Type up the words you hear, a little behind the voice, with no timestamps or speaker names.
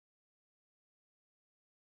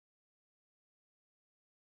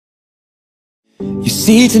You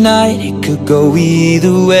see, tonight it could go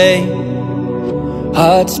either way.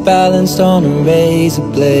 Hearts balanced on a razor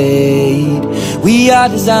blade. We are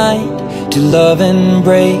designed to love and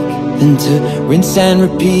break, then to rinse and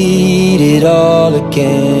repeat it all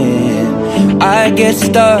again. I get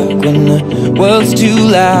stuck when the world's too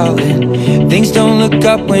loud and things don't look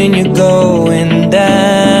up when you're going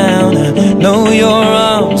down. I know your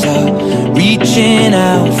arms are reaching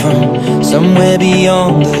out from somewhere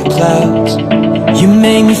beyond the clouds. You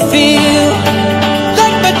make me feel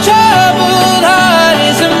like my troubled heart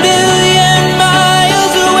is a million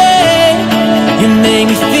miles away. You make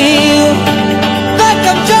me feel like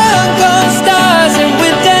I'm drunk on stars and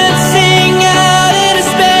we're dancing out into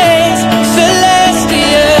space,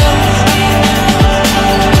 celestial.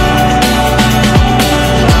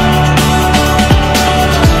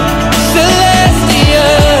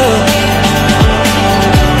 Celestial.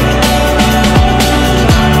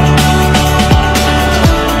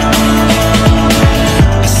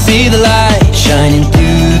 See the light shining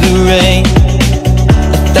through the rain,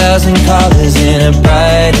 1,000 colors in a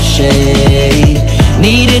brighter shade.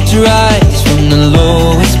 Needed to rise from the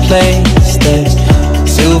lowest place. There's a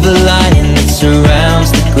silver lining that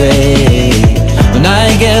surrounds the gray. When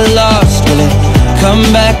I get lost, will it come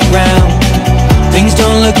back round? Things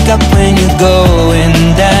don't look up when you're going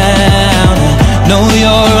down. I know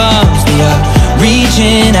your arms, they are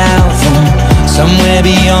reaching out from somewhere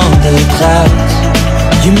beyond the clouds.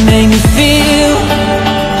 You make me feel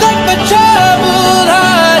like my troubled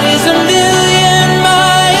heart is a million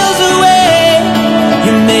miles away.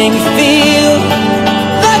 You make me feel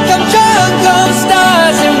like I'm drunk on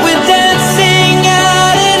stars and we're dancing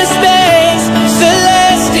out into space,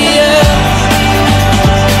 celestial.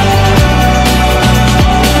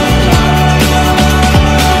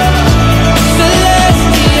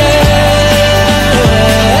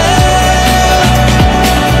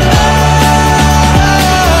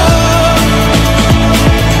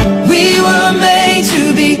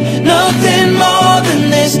 Nothing more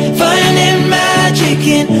than this, finding magic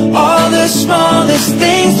in all the smallest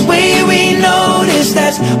things. The way we notice,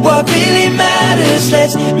 that's what really matters.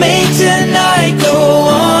 Let's make tonight go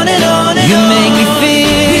on and on and on. You make me feel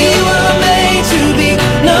we were made to be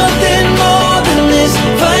nothing more than this,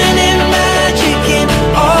 finding magic in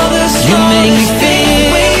all the smallest things.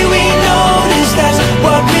 The way we notice, that's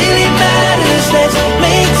what really matters. Let's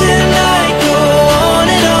make tonight go on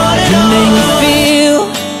and on and on. You make me feel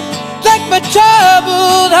my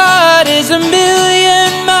troubled heart is a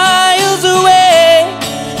million miles away.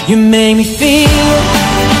 You make me feel